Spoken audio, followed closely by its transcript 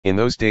In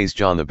those days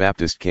John the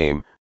Baptist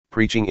came,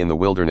 preaching in the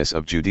wilderness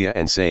of Judea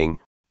and saying,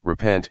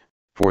 Repent,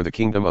 for the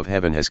kingdom of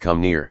heaven has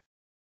come near.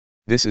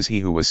 This is he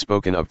who was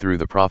spoken of through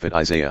the prophet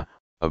Isaiah,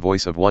 a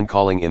voice of one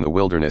calling in the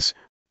wilderness,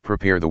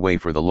 Prepare the way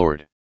for the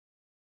Lord.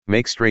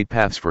 Make straight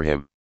paths for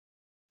him.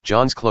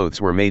 John's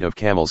clothes were made of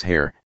camel's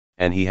hair,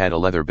 and he had a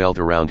leather belt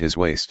around his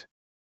waist.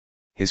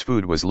 His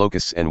food was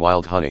locusts and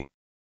wild honey.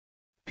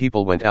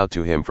 People went out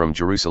to him from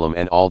Jerusalem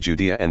and all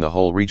Judea and the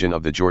whole region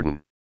of the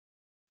Jordan.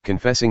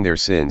 Confessing their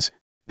sins,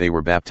 they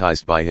were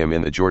baptized by him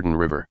in the Jordan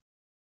River.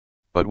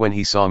 But when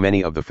he saw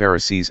many of the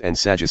Pharisees and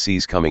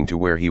Sadducees coming to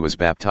where he was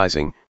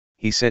baptizing,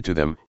 he said to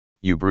them,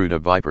 You brood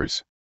of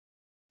vipers!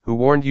 Who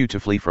warned you to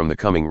flee from the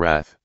coming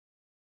wrath?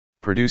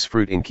 Produce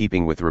fruit in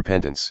keeping with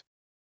repentance.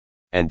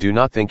 And do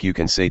not think you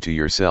can say to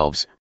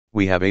yourselves,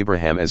 We have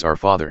Abraham as our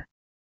father.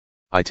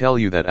 I tell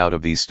you that out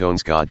of these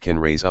stones God can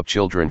raise up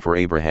children for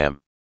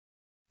Abraham.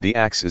 The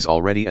axe is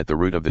already at the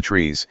root of the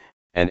trees,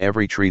 and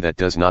every tree that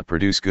does not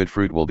produce good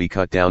fruit will be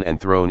cut down and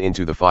thrown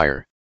into the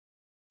fire.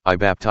 I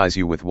baptize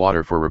you with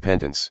water for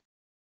repentance.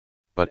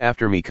 But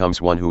after me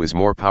comes one who is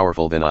more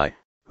powerful than I,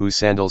 whose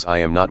sandals I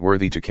am not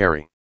worthy to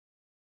carry.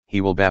 He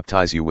will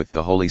baptize you with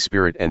the Holy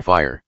Spirit and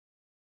fire.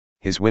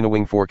 His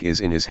winnowing fork is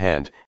in his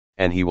hand,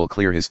 and he will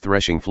clear his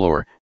threshing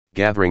floor,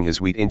 gathering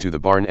his wheat into the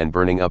barn and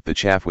burning up the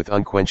chaff with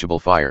unquenchable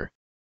fire.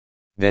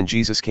 Then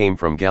Jesus came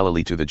from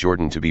Galilee to the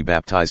Jordan to be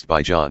baptized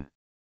by John.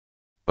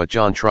 But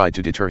John tried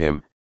to deter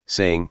him,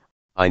 saying,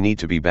 I need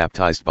to be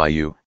baptized by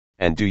you,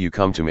 and do you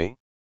come to me?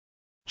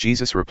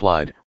 Jesus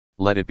replied,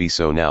 Let it be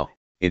so now,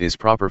 it is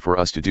proper for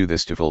us to do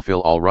this to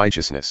fulfill all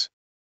righteousness.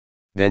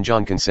 Then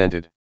John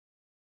consented.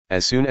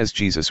 As soon as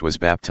Jesus was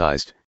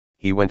baptized,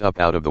 he went up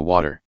out of the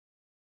water.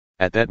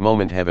 At that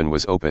moment heaven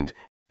was opened,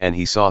 and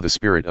he saw the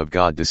Spirit of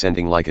God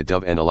descending like a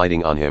dove and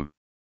alighting on him.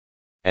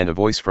 And a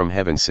voice from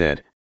heaven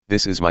said,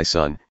 This is my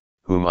Son,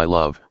 whom I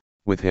love,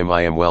 with him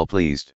I am well pleased.